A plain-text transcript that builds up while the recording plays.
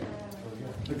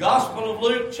The Gospel of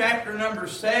Luke, chapter number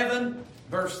 7,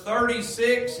 verse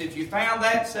 36. If you found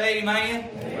that, say amen.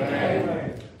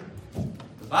 Amen.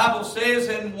 The Bible says,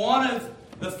 and one of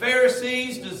the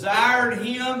Pharisees desired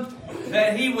him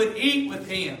that he would eat with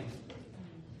him.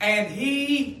 And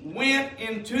he went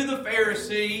into the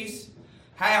Pharisee's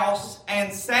house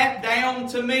and sat down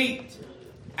to meat.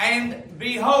 And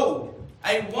behold,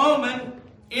 a woman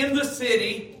in the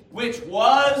city which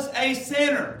was a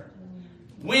sinner,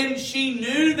 when she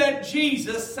knew that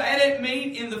Jesus sat at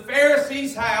meat in the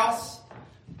Pharisee's house,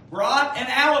 brought an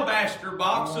alabaster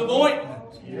box of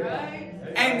ointment,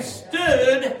 and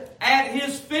stood at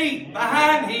his feet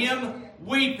behind him,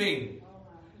 weeping,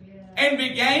 and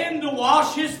began to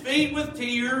wash his feet with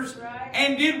tears,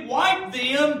 and did wipe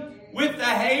them with the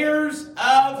hairs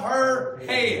of her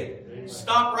head.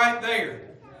 Stop right there.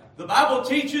 The Bible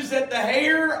teaches that the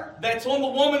hair that's on the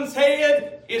woman's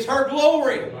head is her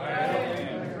glory.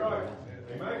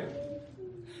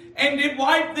 And did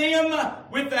wipe them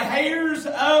with the hairs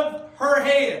of her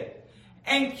head,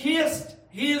 and kissed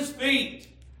his feet,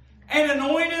 and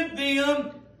anointed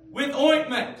them with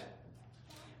ointment.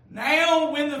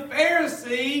 Now when the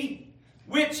Pharisee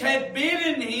which had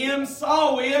bidden him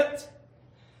saw it,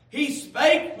 he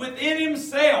spake within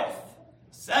himself,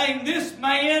 saying, This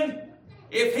man,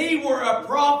 if he were a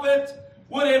prophet,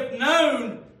 would have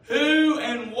known who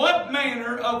and what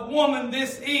manner of woman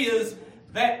this is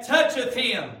that toucheth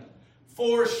him,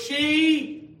 for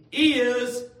she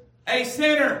is a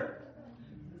sinner.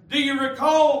 Do you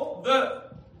recall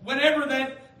whenever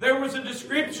there was a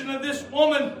description of this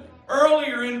woman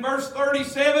earlier in verse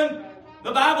 37?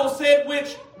 The Bible said,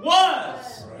 which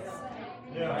was,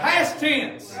 past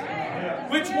tense,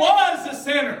 which was a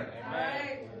sinner.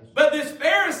 But this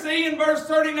Pharisee in verse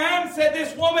 39 said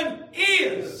this woman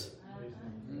is.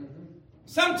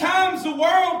 Sometimes the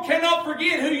world cannot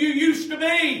forget who you used to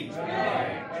be.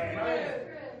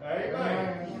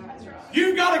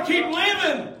 You've got to keep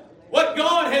living what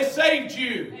God has saved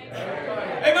you.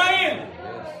 Amen.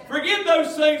 Forget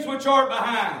those things which are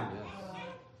behind.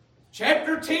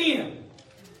 Chapter 10.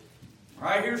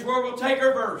 Right, here's where we'll take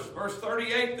our verse. Verse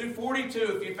 38 through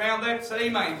 42. If you found that, say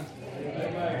amen.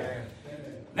 Amen.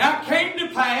 Now it came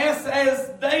to pass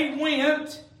as they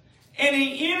went, and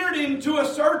he entered into a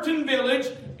certain village,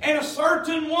 and a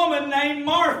certain woman named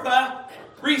Martha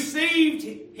received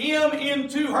him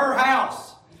into her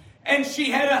house. And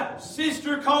she had a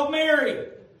sister called Mary,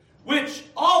 which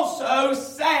also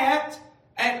sat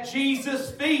at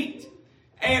Jesus' feet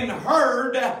and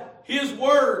heard his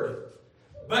word.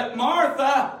 But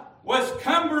Martha was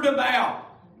cumbered about,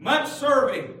 much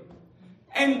serving,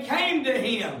 and came to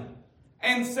him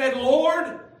and said,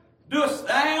 Lord, dost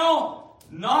thou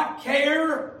not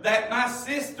care that my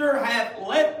sister hath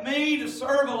left me to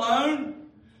serve alone?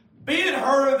 Bid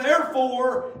her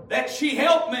therefore that she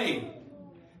help me.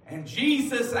 And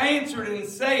Jesus answered and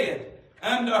said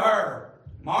unto her,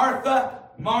 Martha,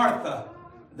 Martha,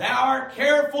 thou art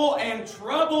careful and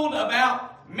troubled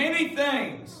about many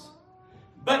things,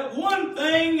 but one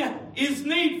thing is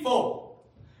needful,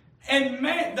 and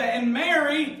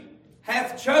Mary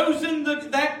hath chosen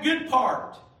that good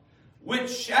part, which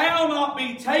shall not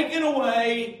be taken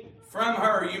away from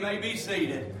her. You may be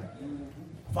seated.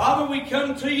 Father, we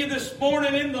come to you this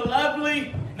morning in the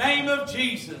lovely name of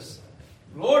Jesus.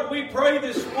 Lord, we pray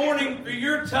this morning for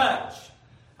your touch.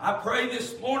 I pray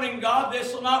this morning, God,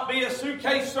 this will not be a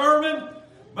suitcase sermon,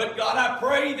 but God, I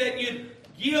pray that you'd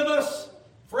give us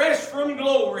fresh from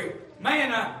glory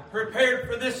manna prepared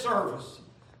for this service.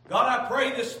 God, I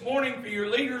pray this morning for your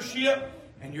leadership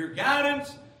and your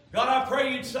guidance. God, I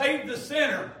pray you'd save the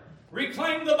sinner,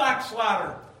 reclaim the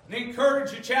backslider, and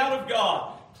encourage the child of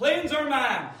God. Cleanse our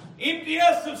mind, empty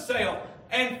us of self,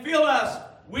 and fill us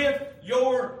with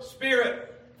your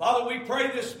Spirit. Father, we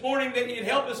pray this morning that you'd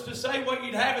help us to say what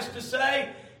you'd have us to say,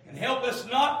 and help us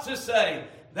not to say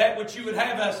that which you would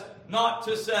have us not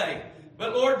to say.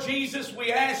 But Lord Jesus,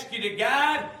 we ask you to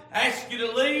guide, ask you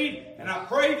to lead, and I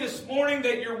pray this morning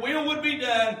that your will would be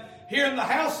done here in the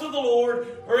house of the Lord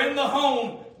or in the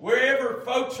home, wherever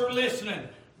folks are listening.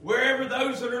 Wherever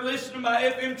those that are listening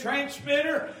by FM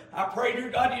transmitter, I pray, dear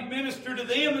God, you'd minister to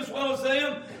them as well as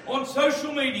them on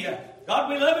social media. God,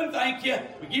 we love and thank you.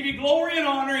 We give you glory and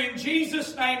honor in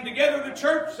Jesus' name. Together the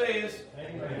church says,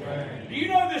 Amen. Do you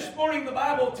know this morning the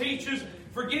Bible teaches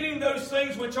forgetting those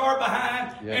things which are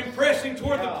behind and pressing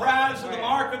toward the prize of the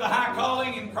mark of the high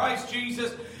calling in Christ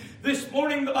Jesus? This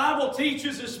morning the Bible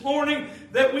teaches this morning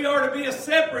that we are to be a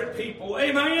separate people.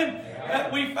 Amen.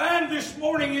 We find this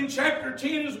morning in chapter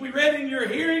 10, as we read in your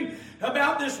hearing,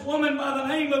 about this woman by the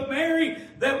name of Mary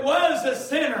that was a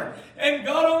sinner. And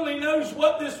God only knows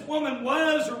what this woman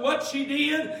was or what she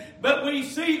did, but we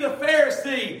see the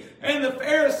Pharisee. And the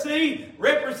Pharisee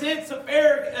represents the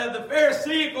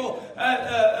Pharisaical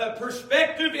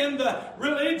perspective in the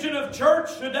religion of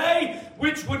church today,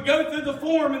 which would go through the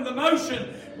form and the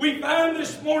motion. We find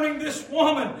this morning this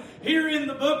woman here in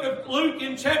the book of Luke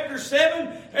in chapter 7,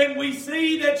 and we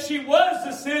see that she was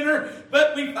a sinner,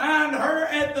 but we find her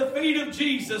at the feet of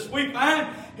Jesus. We find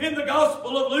in the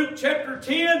Gospel of Luke chapter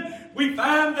 10, we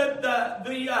find that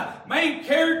the main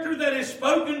character that is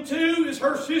spoken to is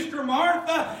her sister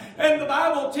Martha, and the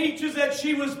Bible teaches that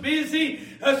she was busy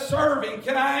serving.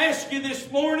 Can I ask you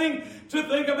this morning to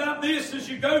think about this as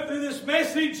you go through this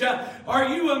message?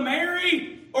 Are you a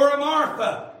Mary or a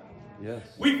Martha? Yes.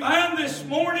 We find this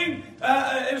morning,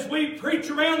 as we preach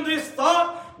around this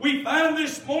thought, we find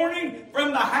this morning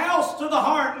from the house to the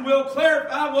heart, and we'll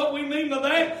clarify what we mean by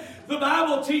that. The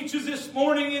Bible teaches this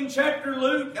morning in chapter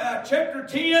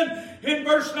 10, in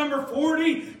verse number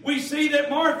 40, we see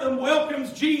that Martha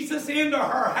welcomes Jesus into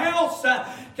her house.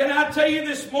 Can I tell you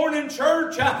this morning,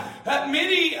 church,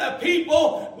 many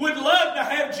people would love to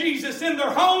have Jesus in their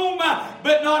home,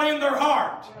 but not in their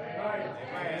heart.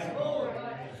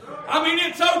 I mean,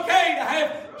 it's okay to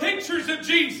have pictures of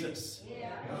Jesus.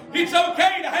 It's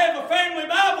okay to have a family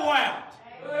Bible out.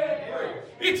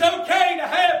 It's okay to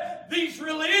have these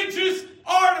religious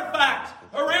artifacts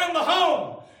around the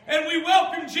home. And we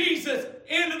welcome Jesus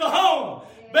into the home.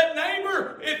 But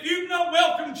neighbor, if you've not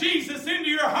welcomed Jesus into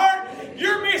your heart,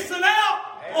 you're missing out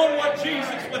on what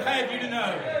Jesus would have you to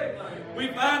know. We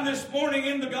find this morning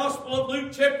in the Gospel of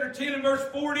Luke chapter 10 and verse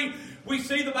 40, we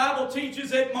see the Bible teaches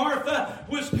that Martha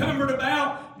was cumbered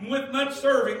about with much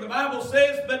serving. The Bible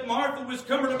says, but Martha was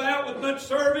cumbered about with much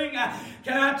serving.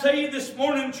 Can I tell you this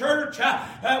morning, church,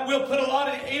 we'll put a lot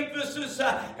of emphasis,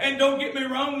 and don't get me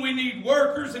wrong, we need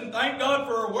workers, and thank God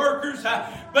for our workers.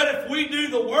 But if we do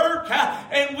the work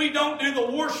and we don't do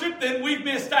the worship, then we've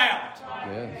missed out.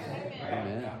 Yes.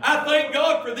 Amen. I thank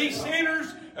God for these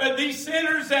sinners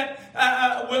that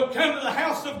will come to the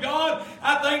house of God.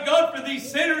 I thank God for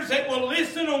these sinners that will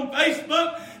listen on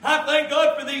Facebook. I thank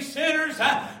God for these sinners,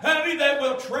 honey, that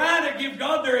will try to give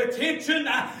God their attention,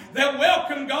 that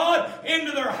welcome God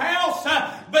into their house.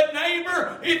 But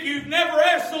neighbor, if you've never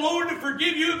asked the Lord to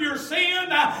forgive you of your sin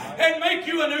and make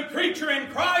you a new creature in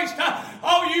Christ,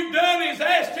 all you've done is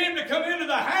asked Him to come into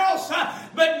the house,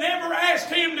 but never asked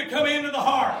Him to come into the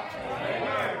heart.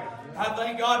 I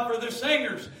thank God for the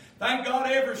singers. Thank God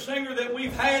every singer that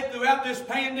we've had throughout this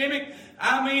pandemic.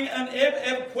 I mean,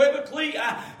 unequivocally,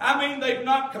 they've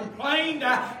not complained.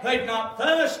 They've not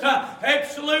fussed.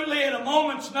 Absolutely, at a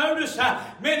moment's notice,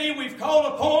 many we've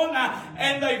called upon,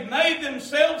 and they've made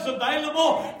themselves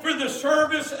available for the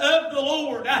service of the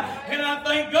Lord. And I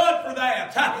thank God for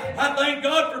that. I thank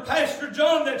God for Pastor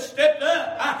John that stepped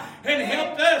up and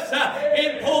helped us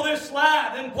and pull this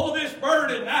slide and pull this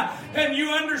burden. And you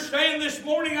understand this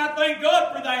morning, I thank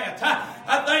God for that.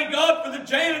 I thank God for the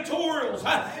janitorial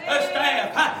staff.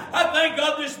 I thank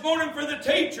God this morning for the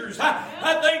teachers.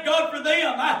 I thank God for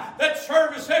them that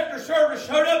service after service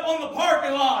showed up on the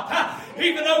parking lot.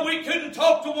 Even though we couldn't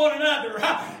talk to one another,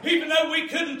 even though we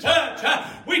couldn't touch,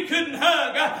 we couldn't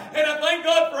hug. And I thank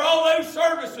God for all those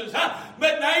services.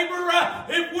 But neighbor,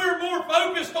 if we're more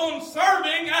focused on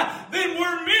serving, then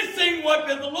we're missing what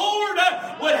the Lord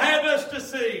would have us to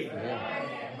see.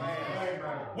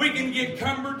 We can get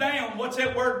cumbered down. What's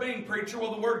that word mean, preacher?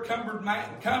 Well, the word cumbered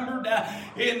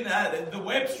in the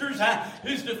Webster's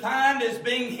is defined as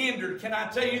being hindered. Can I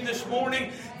tell you this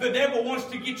morning, the devil wants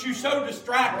to get you so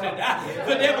distracted.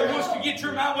 The devil wants to get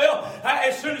your mind. Well,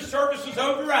 as soon as service is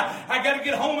over, I got to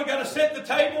get home. I got to set the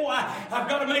table. I've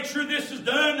got to make sure this is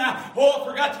done. I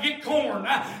forgot to get corn.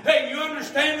 Hey, you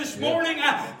understand this morning?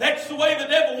 That's the way the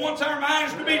devil wants our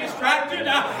minds to be distracted.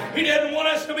 He doesn't want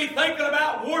us to be thinking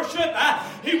about worship.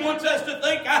 He wants us to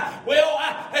think,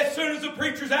 as soon as the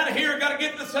preacher's out of here, I got to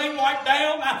get the thing wiped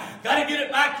down. Got to get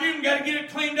it vacuumed. Got to get it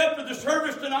cleaned up for the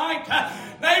service tonight.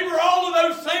 Neighbor, all of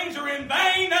those things are in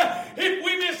vain if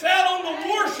we miss out on the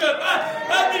worship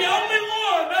of the only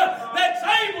one that's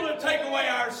able to take away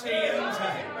our sins.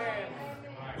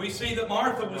 We see that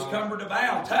Martha was cumbered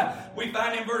about. We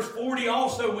find in verse 40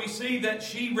 also, we see that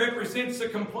she represents a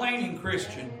complaining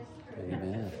Christian.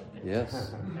 Amen.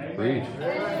 Yes. Preach.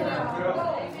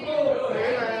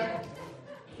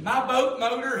 My boat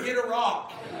motor hit a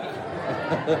rock.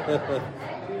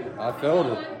 I felt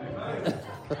it.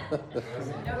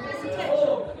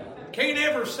 Can't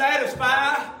ever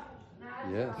satisfy.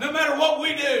 Yes. No matter what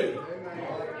we do.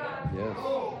 Yes.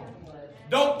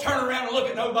 Don't turn around and look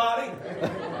at nobody.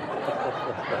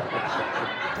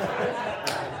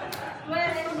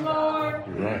 Bless the Lord.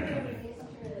 You're right.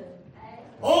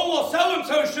 Oh, well,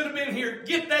 so-and-so should have been here.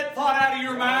 Get that thought out of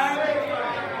your mind.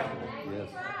 Yes.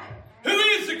 Who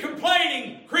is the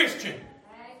complaining Christian?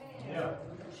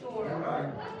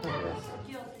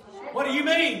 What do you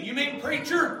mean? You mean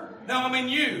preacher? No, I mean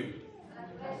you.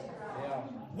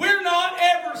 We're not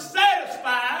ever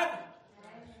satisfied.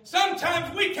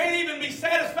 Sometimes we can't even be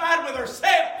satisfied with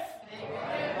ourselves,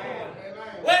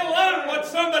 let alone what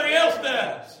somebody else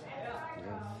does.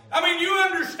 I mean, you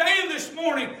understand this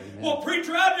morning. Well,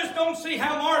 preacher, I just don't see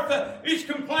how Martha is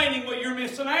complaining. Well, you're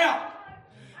missing out.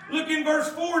 Look in verse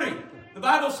 40. The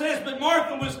Bible says, but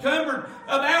Martha was cumbered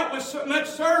about with so much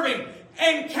serving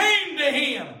and came to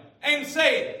him and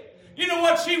said, you know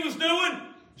what she was doing?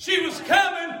 She was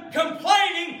coming,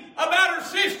 complaining about her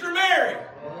sister Mary.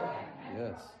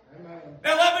 Yes.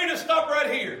 Now let me just stop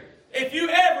right here. If you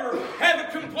ever have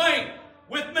a complaint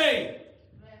with me,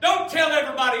 don't tell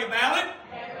everybody about it.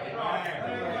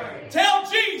 Tell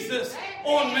Jesus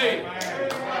on me.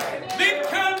 Then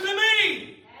come to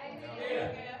me.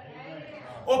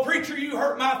 Well, preacher, you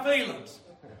hurt my feelings.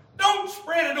 Don't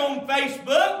spread it on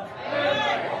Facebook.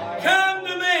 Come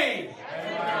to me.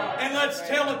 And let's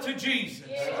tell it to Jesus.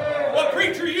 Well,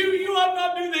 preacher, you ought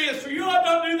not do this or you ought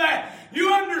not do that.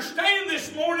 You understand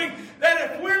this morning that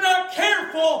if we're not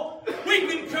careful, we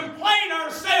can complain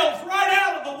ourselves right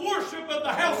out of the worship of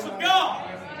the house of God.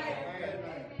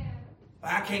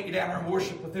 I can't get out there and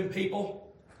worship with them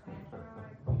people.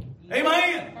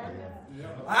 Amen.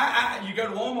 You go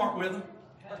to Walmart with them.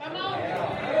 Come on.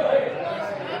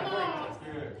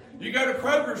 You go to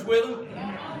Kroger's with them.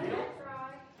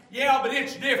 Yeah, but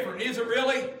it's different, is it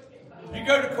really? You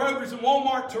go to Kroger's and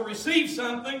Walmart to receive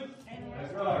something.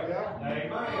 That's right.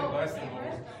 Amen. Bless the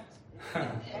Lord.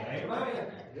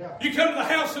 Amen. You come to the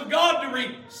house of God to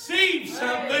receive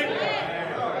something.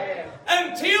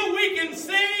 Until we can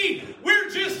see we're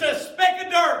just a speck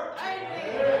of dirt.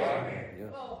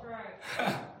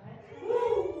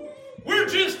 We're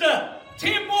just a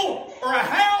temple or a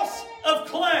house of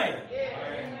clay.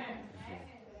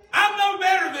 I'm no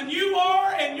better than you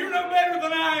are, and you're no better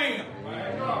than I am.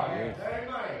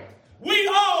 We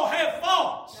all have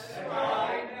faults.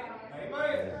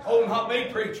 Oh, not me,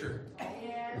 preacher.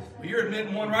 Well, you're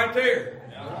admitting one right there.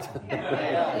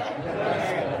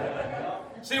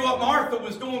 See, what Martha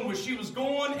was doing was she was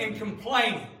going and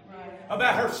complaining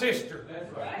about her sister.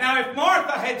 Now, if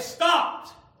Martha had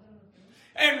stopped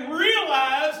and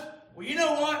realized, well, you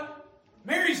know what?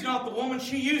 Mary's not the woman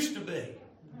she used to be.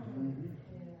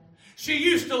 She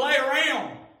used to lay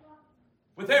around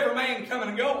with every man coming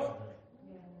and going.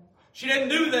 She doesn't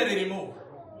do that anymore.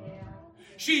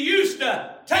 She used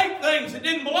to take things that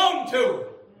didn't belong to her.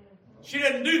 She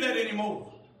doesn't do that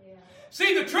anymore.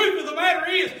 See, the truth of the matter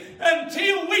is,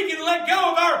 until we can let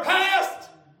go of our past,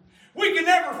 we can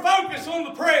never focus on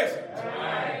the present.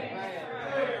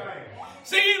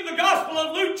 See, in the Gospel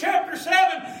of Luke chapter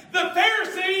 7, the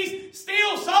Pharisees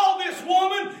still saw this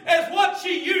woman as what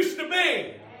she used to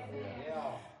be.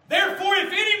 Therefore,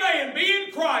 if any man be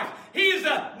in Christ, he is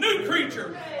a new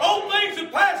creature. Old things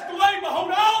have passed away.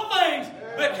 Behold, all things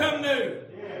become new.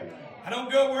 I don't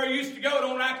go where I used to go. I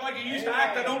don't act like I used to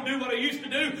act. I don't do what I used to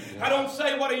do. I don't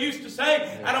say what I used to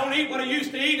say. I don't eat what I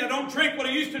used to eat. I don't drink what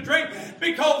I used to drink.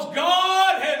 Because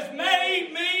God has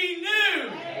made me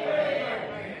new.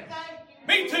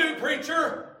 Me too,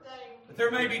 preacher. But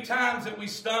there may be times that we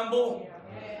stumble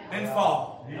and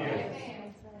fall.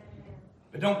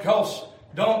 But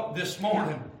don't this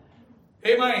morning.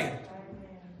 Amen.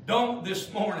 Don't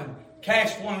this morning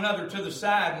cast one another to the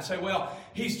side and say, well,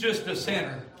 he's just a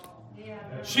sinner.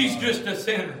 She's just a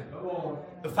sinner.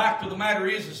 The fact of the matter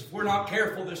is if we're not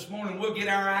careful this morning, we'll get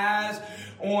our eyes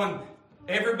on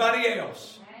everybody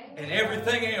else and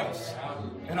everything else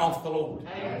and off the Lord.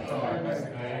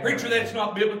 Preacher, that's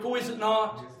not biblical, is it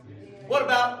not? What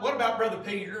about Brother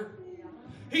Peter?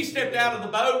 He stepped out of the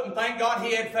boat, and thank God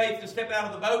he had faith to step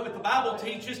out of the boat, but the Bible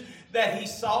teaches that he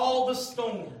saw the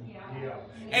storm,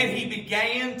 and he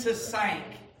began to sink.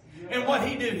 And what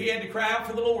he did, he had to cry out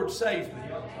for the Lord, save me.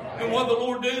 And what did the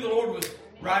Lord do? The Lord was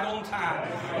right on time.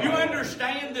 You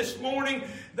understand this morning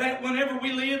that whenever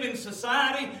we live in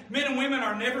society, men and women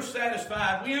are never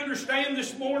satisfied. We understand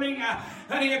this morning,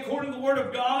 honey, according to the Word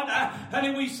of God,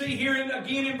 honey, we see here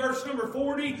again in verse number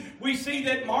 40, we see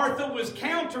that Martha was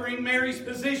countering Mary's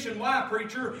position. Why,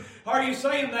 preacher, are you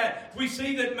saying that? We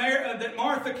see that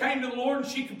Martha came to the Lord and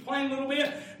she complained a little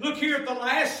bit. Look here at the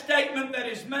last statement that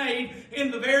is made in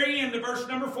the very end of verse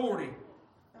number 40.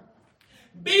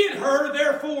 Bid her,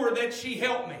 therefore, that she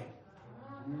help me.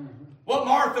 What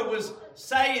Martha was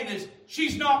saying is,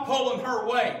 she's not pulling her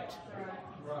weight.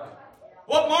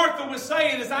 What Martha was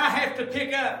saying is, I have to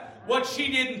pick up what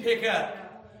she didn't pick up.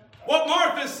 What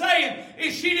Martha's saying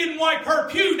is, she didn't wipe her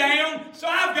pew down, so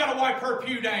I've got to wipe her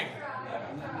pew down.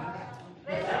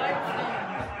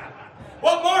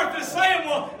 What Martha's saying,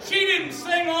 well, she didn't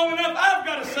sing long enough, I've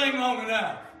got to sing long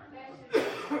enough.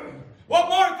 What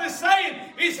Martha's saying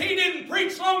is, he didn't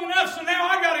preach long enough, so now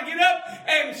I got to get up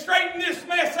and straighten this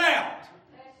mess out.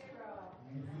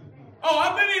 Oh,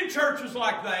 I've been in churches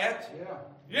like that.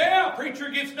 Yeah, preacher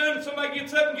gets done and somebody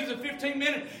gets up and gives a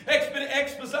 15-minute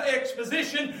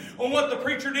exposition on what the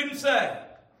preacher didn't say.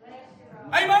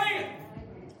 Amen.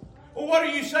 Well, what are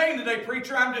you saying today,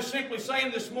 preacher? I'm just simply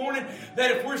saying this morning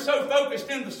that if we're so focused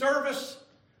in the service,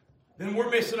 then we're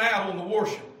missing out on the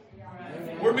worship.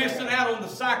 We're missing out on the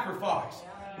sacrifice.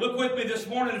 Look with me this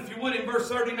morning, if you would, in verse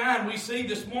 39, we see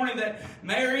this morning that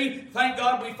Mary, thank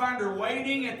God, we find her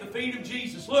waiting at the feet of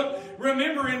Jesus. Look,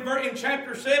 remember in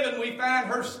chapter 7, we find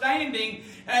her standing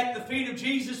at the feet of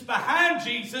Jesus, behind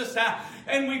Jesus.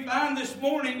 And we find this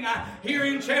morning here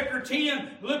in chapter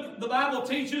 10, look, the Bible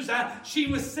teaches she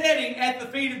was sitting at the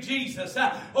feet of Jesus.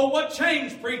 Oh, what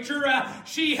changed, preacher?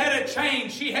 She had a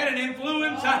change. She had an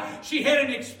influence. She had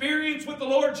an experience with the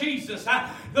Lord Jesus.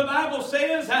 The Bible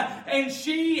says, and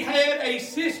she had a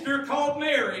sister called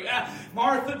Mary.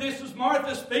 Martha, this is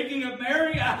Martha speaking of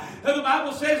Mary. The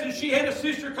Bible says, and she had a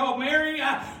sister called Mary,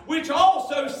 which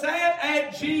also sat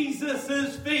at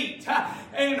Jesus' feet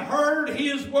and heard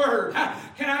his word.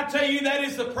 Can I tell you, that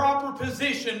is the proper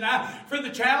position for the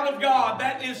child of God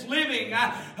that is living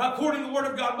according to the word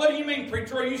of God. What do you mean,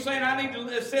 preacher? Are you saying I need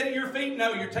to sit at your feet?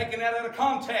 No, you're taking that out of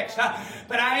context.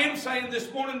 But I am saying this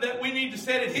morning that we need to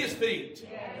sit at his feet.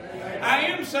 I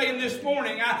am saying this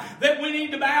morning that we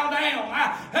need to bow down.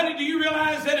 Honey, do you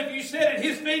realize that if you sit at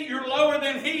his feet, you're lower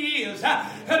than he is?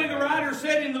 Honey, the writer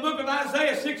said in the book of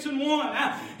Isaiah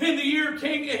 6:1, in the year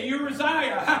King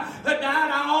Uzziah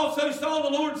died, I also saw the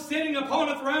Lord sitting upon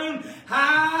a throne,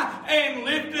 high and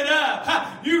lifted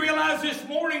up. You realize this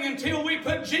morning, until we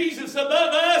put Jesus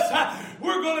above us,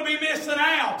 we're going to be missing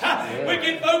out. We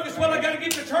get focused, well, I got to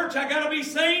get to church, I got to be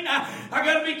seen, I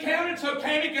got to be counted so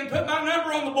Candy can put my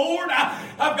number on the board.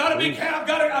 I've got to be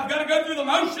counted, I've got to go through the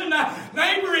motion.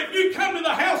 Neighbor, if you come to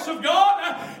the house of God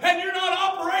and you're not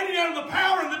operating under the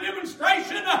power and the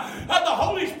demonstration of the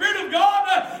Holy Spirit of God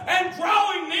and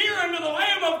drawing near unto the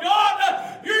Lamb of God,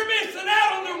 you're missing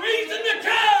out on the reason to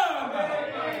come.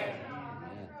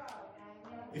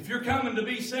 If you're coming to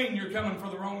be seen, you're coming for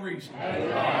the wrong reason.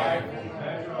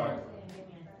 That's right.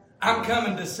 I'm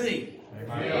coming to see.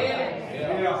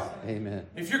 Amen.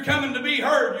 If you're coming to be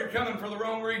heard, you're coming for the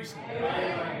wrong reason.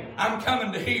 I'm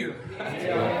coming to hear.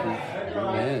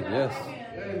 Amen. Yes.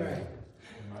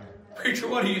 Preacher,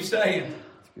 what are you saying?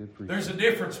 Good preaching. There's a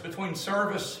difference between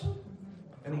service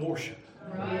and worship.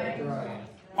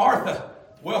 Martha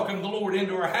welcomed the Lord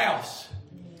into her house,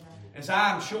 as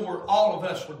I'm sure all of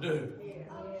us would do.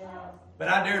 But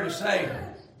I dare to say,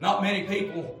 not many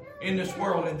people in this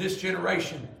world, in this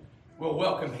generation, will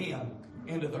welcome him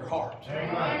into their heart.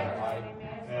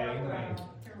 Amen.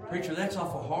 Preacher, that's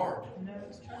awful hard.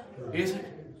 Is it?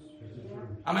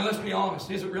 I mean, let's be honest.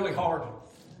 Is it really hard?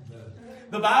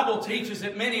 The Bible teaches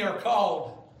that many are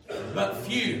called, but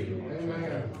few.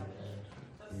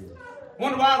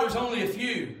 Wonder why there's only a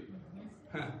few?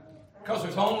 Because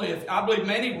there's only, I believe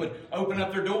many would open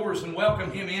up their doors and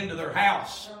welcome him into their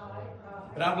house.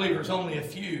 But I believe there's only a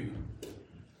few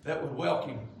that would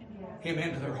welcome him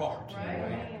into their heart.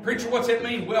 Preacher, what's that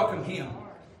mean? Welcome him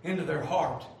into their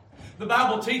heart. The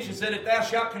Bible teaches that if thou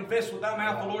shalt confess with thy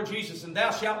mouth the Lord Jesus, and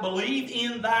thou shalt believe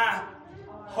in thy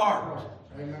heart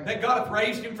that God hath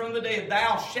raised him from the dead,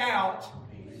 thou shalt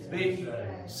be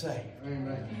saved.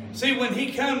 See, when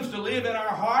he comes to live in our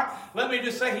heart, let me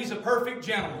just say, he's a perfect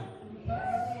gentleman.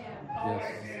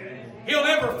 Yes. He'll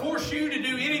never force you to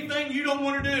do anything you don't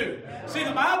want to do. See,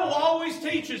 the Bible always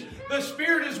teaches the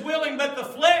spirit is willing, but the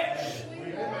flesh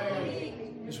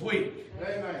is weak.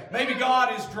 Maybe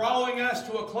God is drawing us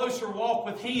to a closer walk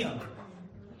with him.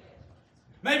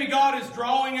 Maybe God is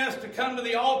drawing us to come to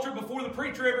the altar before the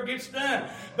preacher ever gets done.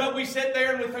 But we sit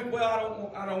there and we think,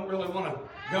 well, I don't really want to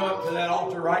go up to that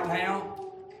altar right now.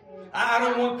 I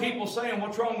don't want people saying,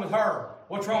 what's wrong with her?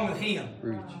 What's wrong with him?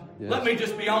 Preach. Yes. Let me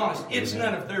just be honest. It's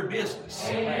none of their business.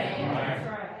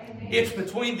 It's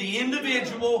between the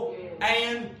individual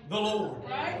and the Lord.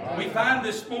 We find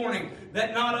this morning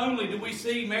that not only do we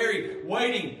see Mary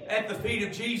waiting at the feet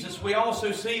of Jesus, we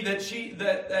also see that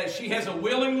she has a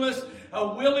willingness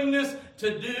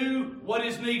to do what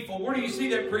is needful. Where do you see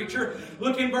that, preacher?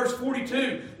 Look in verse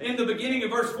 42. In the beginning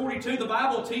of verse 42, the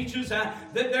Bible teaches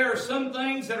that there are some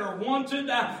things that are wanted,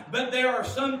 but there are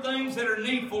some things that are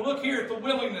needful. Look here at the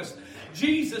willingness.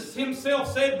 Jesus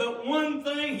himself said, but one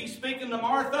thing, he's speaking to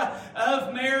Martha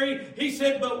of Mary, he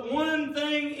said, but one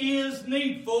thing is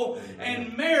needful,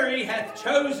 and Mary hath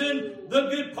chosen the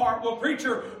good part. Well,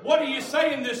 preacher, what are you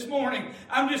saying this morning?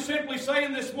 I'm just simply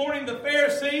saying this morning the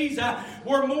Pharisees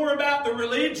were more about the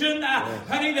religion,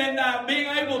 honey, than being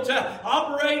able to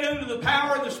operate under the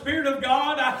power of the Spirit of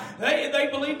God. They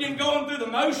believed in going through the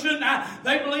motion.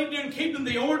 They believed in keeping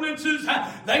the ordinances.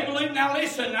 They believed, now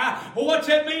listen, well, what's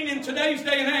that mean in today's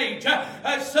day and age?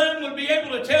 Some would be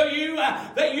able to tell you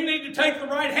that you need to take the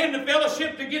right hand of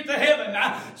fellowship to get to heaven.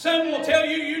 Some will tell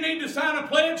you you need to sign a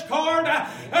pledge card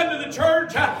under the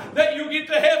church that you'll get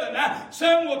to heaven.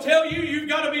 Some will tell you you've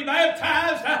got to be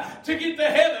baptized to get to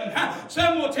heaven.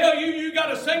 Some will tell you you've got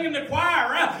to sing in the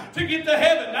choir to get to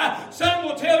heaven. Some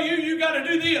will tell you you've got to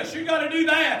do this, you've got to do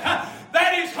that.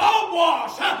 That is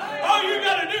hogwash. All you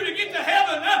got to do to get to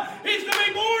heaven is to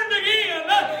be born again.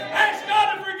 Ask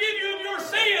God to forgive you of your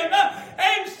sin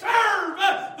and serve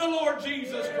the Lord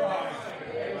Jesus Christ.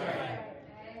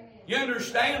 You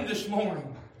understand this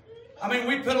morning? I mean,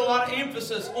 we put a lot of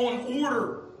emphasis on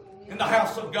order in the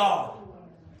house of God.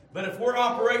 But if we're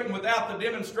operating without the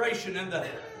demonstration and the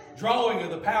drawing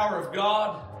of the power of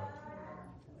God,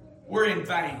 we're in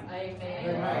vain.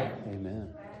 Amen. Amen.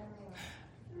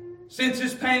 Since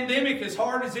this pandemic, as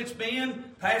hard as it's been,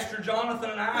 Pastor Jonathan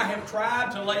and I have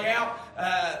tried to lay out,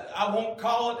 I won't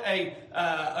call it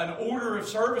an order of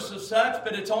service as such,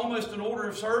 but it's almost an order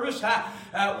of service.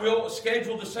 We'll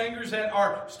schedule the singers that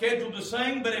are scheduled to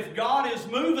sing, but if God is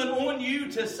moving on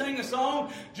you to sing a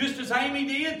song, just as Amy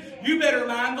did, you better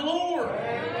mind the Lord.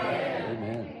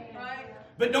 Amen.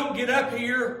 But don't get up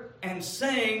here and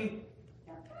sing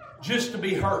just to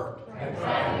be heard.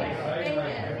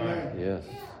 Yes.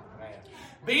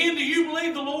 Ben, do you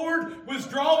believe the Lord was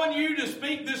drawing you to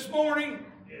speak this morning?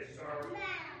 Yes, sir.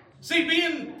 See,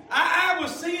 Ben, I was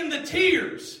seeing the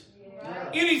tears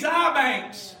in his eye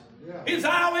banks. His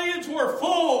eyelids were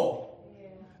full.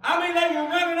 I mean, they were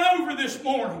running over this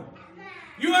morning.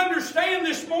 You understand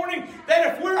this morning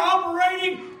that if we're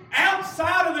operating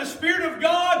outside of the Spirit of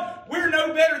God, we're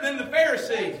no better than the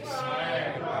Pharisees.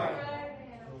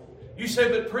 You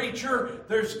say, but preacher,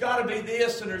 there's got to be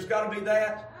this and there's got to be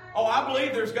that. Oh, I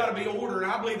believe there's got to be order,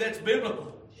 and I believe that's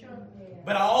biblical.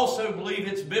 But I also believe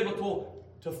it's biblical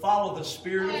to follow the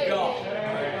Spirit of God.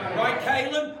 Right,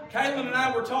 Caleb? Caleb and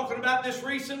I were talking about this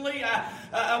recently,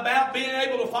 about being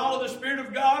able to follow the Spirit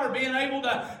of God, or being able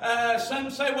to, some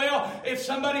say, well, if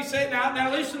somebody said,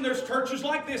 now listen, there's churches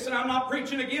like this, and I'm not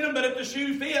preaching against them, but if the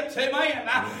shoe fits, amen.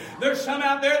 There's some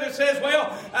out there that says,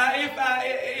 well,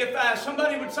 if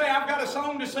somebody would say, I've got a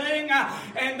song to sing,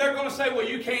 and they're going to say, well,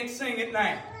 you can't sing it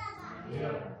now.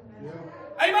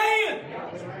 Amen.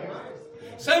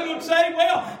 Some would say,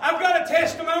 well, I've got a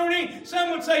testimony.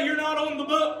 Some would say, you're not on the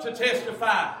book to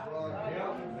testify.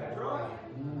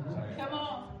 Come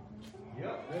on.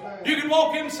 You can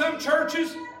walk in some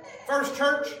churches. First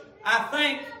church, I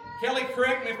think, Kelly,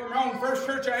 correct me if I'm wrong, the first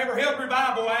church I ever held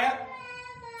revival at,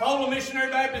 Fola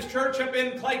Missionary Baptist Church up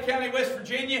in Clay County, West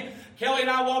Virginia. Kelly and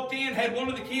I walked in, had one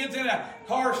of the kids in a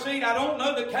car seat. I don't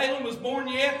know that Caleb was born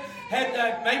yet.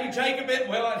 Had maybe Jacob it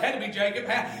had to be Jacob,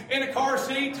 in a car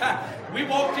seat. We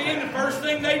walked in, the first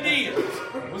thing they did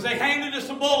was they handed us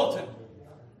a bulletin.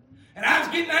 And I was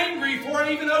getting angry before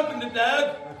I even opened it,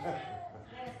 Doug.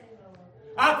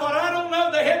 I thought, I don't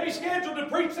know, they had me scheduled to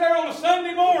preach there on a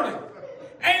Sunday morning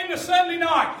and a Sunday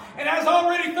night. And I was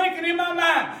already thinking in my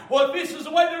mind, well, if this is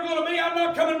the way they're going to be, I'm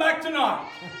not coming back tonight.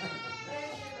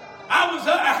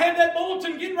 I had that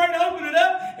bulletin getting ready to open it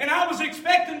up, and I was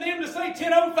expecting them to say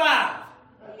 10:05.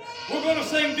 We're going to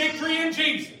sing Victory in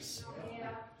Jesus.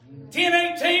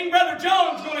 10:18, Brother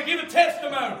John's going to give a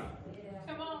testimony.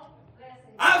 Come on.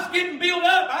 I was getting built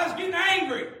up. I was getting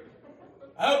angry.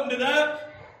 I opened it up.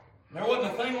 There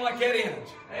wasn't a thing like that in it.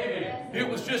 Amen. It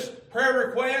was just prayer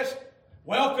requests,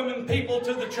 welcoming people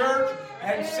to the church,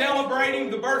 and celebrating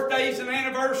the birthdays and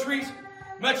anniversaries,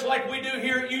 much like we do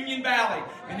here at Union Valley.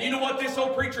 And you know what this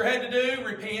old preacher had to do?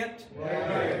 Repent.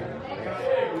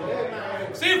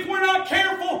 See, if we're not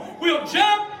careful, we'll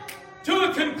jump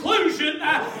to a conclusion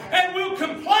and we'll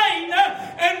complain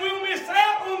and we'll miss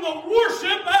out on the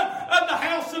worship of the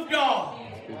house of God.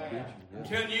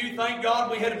 telling you, thank God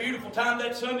we had a beautiful time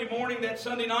that Sunday morning. That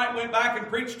Sunday night, went back and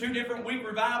preached 2 different week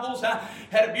revivals. I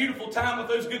had a beautiful time with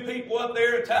those good people up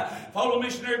there at Follow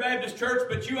Missionary Baptist Church.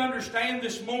 But you understand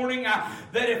this morning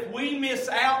that if we miss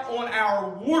out on our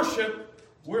worship,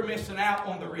 we're missing out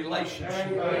on the relationship.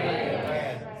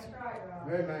 Amen.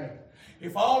 Amen.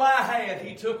 If all I had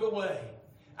He took away,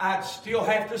 I'd still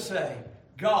have to say,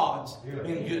 God's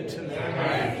been good to me.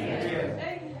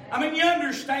 I mean, you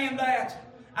understand that?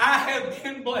 I have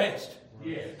been blessed.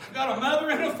 I've got a mother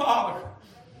and a father.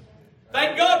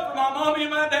 Thank God for my mommy and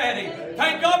my daddy.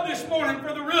 Thank God this morning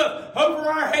for the roof over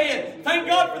our head. Thank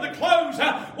God for the clothes.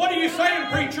 What are you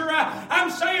saying, preacher? I'm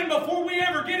saying before we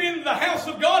ever get into the house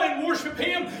of God and worship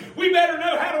Him, we better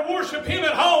know how to worship Him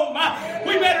at home.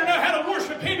 We better know how to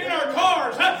worship Him in our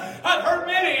cars. I've heard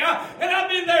many, and I've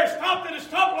been there stopped at a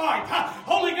stoplight.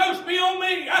 Holy Ghost be on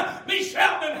me. Me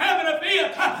shouting and having a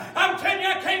fit. I'm telling you,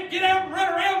 I can't get out and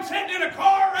run around sitting in a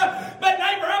car. But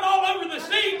neighbor, I'm all over the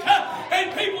seat.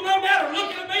 And people no doubt are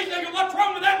looking at me thinking, what's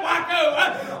wrong with that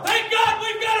wacko? Thank God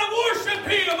we've got to worship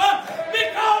Him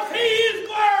because He is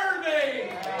worthy.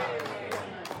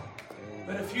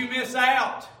 But if you miss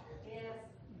out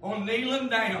on kneeling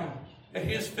down at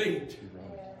His feet,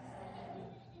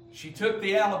 she took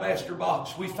the alabaster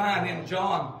box we find in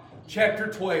John chapter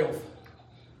 12.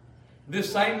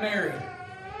 This same Mary,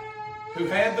 who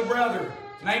had the brother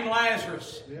named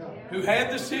Lazarus, who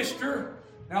had the sister,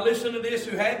 now listen to this,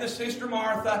 who had the sister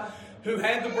Martha, who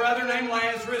had the brother named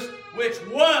Lazarus, which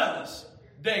was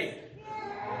dead.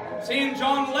 See in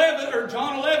John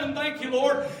 11, thank you,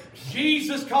 Lord,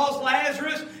 Jesus calls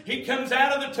Lazarus. He comes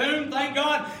out of the tomb, thank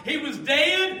God. He was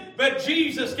dead, but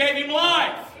Jesus gave him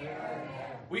life.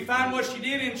 We find what she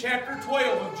did in chapter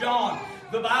 12 of John.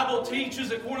 The Bible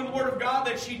teaches, according to the Word of God,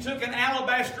 that she took an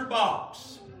alabaster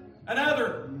box,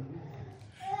 another,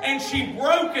 and she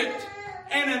broke it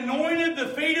and anointed the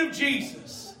feet of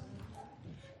Jesus.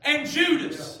 And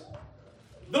Judas,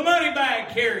 the money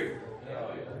bag carrier,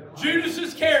 Judas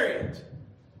Iscariot,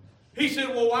 he said,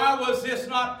 well, why was this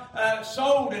not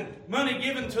sold and money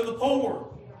given to the poor?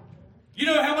 You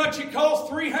know how much it cost?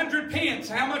 300 pence.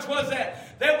 How much was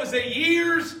that? That was a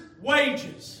year's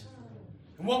wages.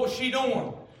 And what was she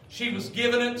doing? She was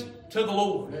giving it to the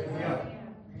Lord.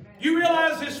 You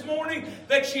realize this morning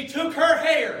that she took her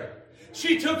hair,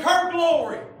 she took her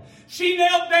glory, she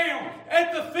knelt down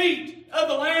at the feet of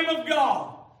the Lamb of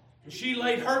God, and she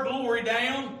laid her glory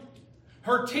down.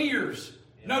 Her tears,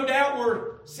 no doubt,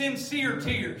 were sincere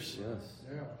tears.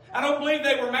 I don't believe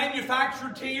they were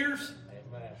manufactured tears.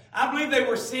 I believe they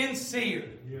were sincere.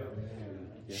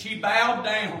 She bowed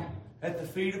down at the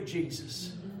feet of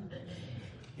Jesus.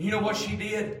 You know what she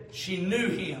did? She knew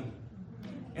Him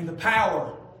in the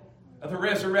power of the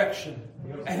resurrection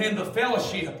and in the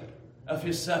fellowship of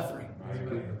His suffering.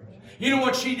 You know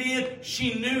what she did?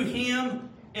 She knew Him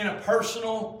in a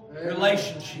personal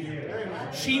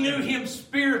relationship. She knew Him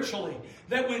spiritually.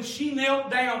 That when she knelt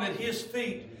down at His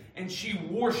feet and she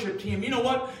worshiped Him. You know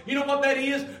what? You know what that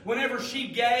is? Whenever she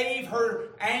gave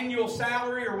her annual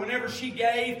salary or whenever she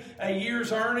gave a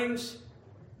year's earnings,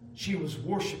 she was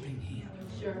worshiping Him.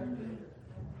 Sure.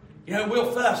 You know,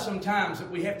 we'll fuss sometimes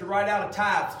that we have to write out a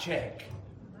tithe check.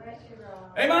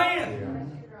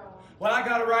 Amen. Well, I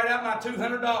got to write out my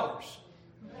 $200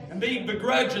 and be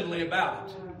begrudgingly about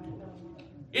it.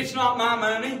 It's not my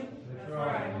money. That's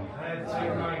right. That's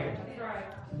right.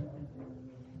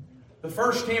 The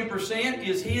first 10%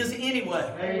 is His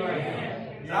anyway.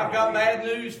 Amen. And I've got bad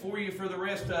news for you for the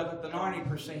rest of it, the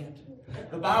 90%.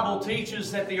 The Bible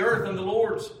teaches that the earth and the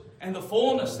Lord's and the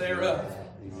fullness thereof.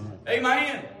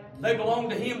 Amen. They belong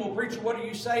to Him. Well, preacher, what are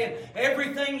you saying?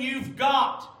 Everything you've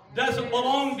got doesn't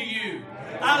belong to you.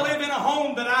 I live in a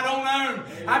home that I don't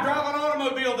own. I drive an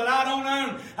automobile that I don't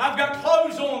own. I've got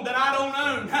clothes on that I don't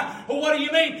own. Well, what do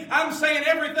you mean? I'm saying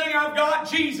everything I've got,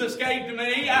 Jesus gave to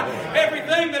me.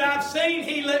 Everything that I've seen,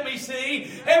 He let me see.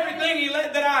 Everything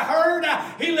that I heard,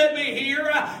 He let me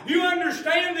hear. You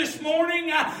understand this morning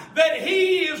that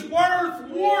He is worth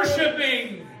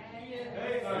worshiping.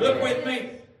 Look with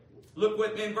me. Look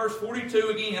with me in verse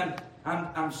 42 again.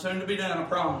 I'm soon to be done, I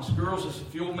promise. Girls,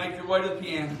 if you'll make your way to the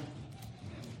piano.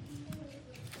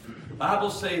 The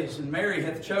Bible says, and Mary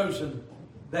hath chosen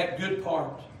that good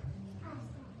part.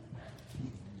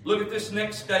 Look at this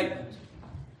next statement.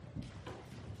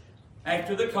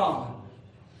 After the comma,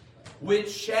 which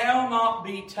shall not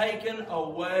be taken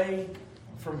away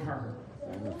from her.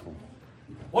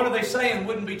 What are they saying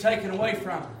wouldn't be taken away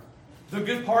from her? The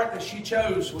good part that she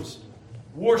chose was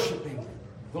worshiping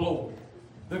the Lord.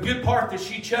 The good part that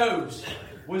she chose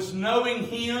was knowing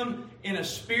Him in a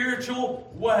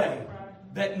spiritual way.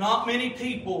 that not many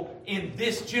people in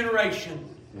this generation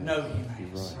know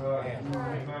Him as.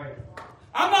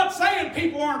 I'm not saying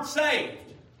people aren't saved.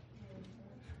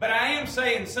 But I am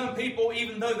saying some people,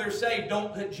 even though they're saved,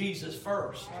 don't put Jesus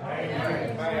first.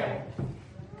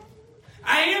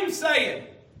 I am saying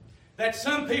that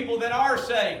some people that are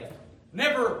saved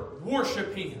never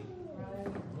worship Him.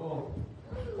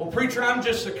 Well, preacher, I'm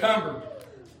just a cumbered.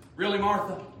 Really,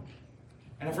 Martha?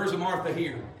 And if there's a Martha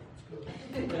here,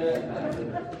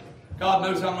 God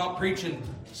knows I'm not preaching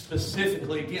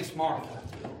specifically against Martha.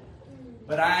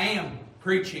 But I am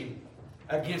preaching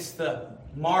against the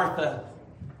Martha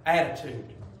attitude,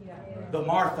 the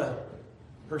Martha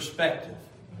perspective.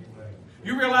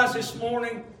 You realize this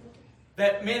morning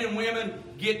that men and women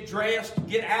get dressed,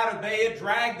 get out of bed,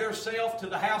 drag themselves to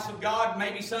the house of God.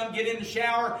 Maybe some get in the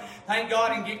shower, thank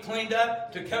God, and get cleaned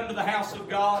up to come to the house of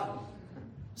God.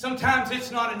 Sometimes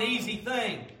it's not an easy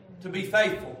thing to be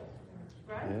faithful.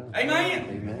 Yeah. Amen.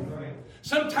 Amen.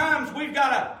 Sometimes we've got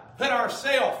to put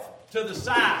ourselves to the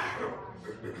side.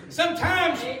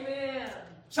 Sometimes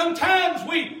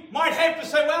we might have to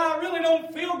say, well, I really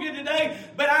don't feel good today,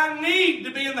 but I need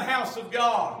to be in the house of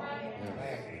God.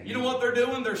 You know what they're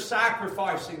doing? They're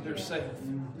sacrificing themselves.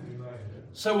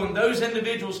 So when those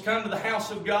individuals come to the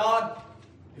house of God,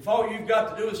 if all you've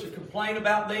got to do is to complain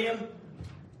about them,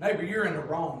 neighbor, you're in the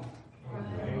wrong.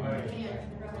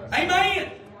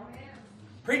 Amen.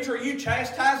 Preacher, are you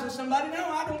chastising somebody? No,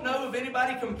 I don't know of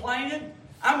anybody complaining.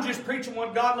 I'm just preaching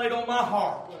what God laid on my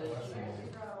heart.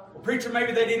 Well, preacher,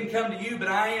 maybe they didn't come to you, but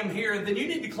I am here. Then you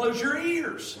need to close your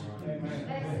ears.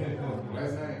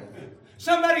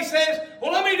 Somebody says,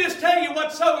 well, let me just tell you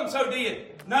what so-and-so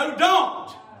did. No,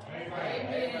 don't.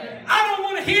 I don't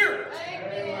want to hear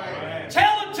it.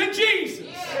 Tell it to Jesus.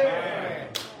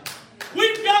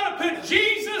 We've got to put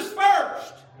Jesus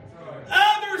first,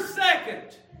 others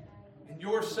second, and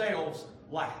yourselves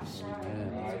last.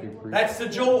 Amen. That's the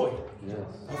joy Yes.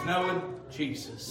 of knowing Jesus.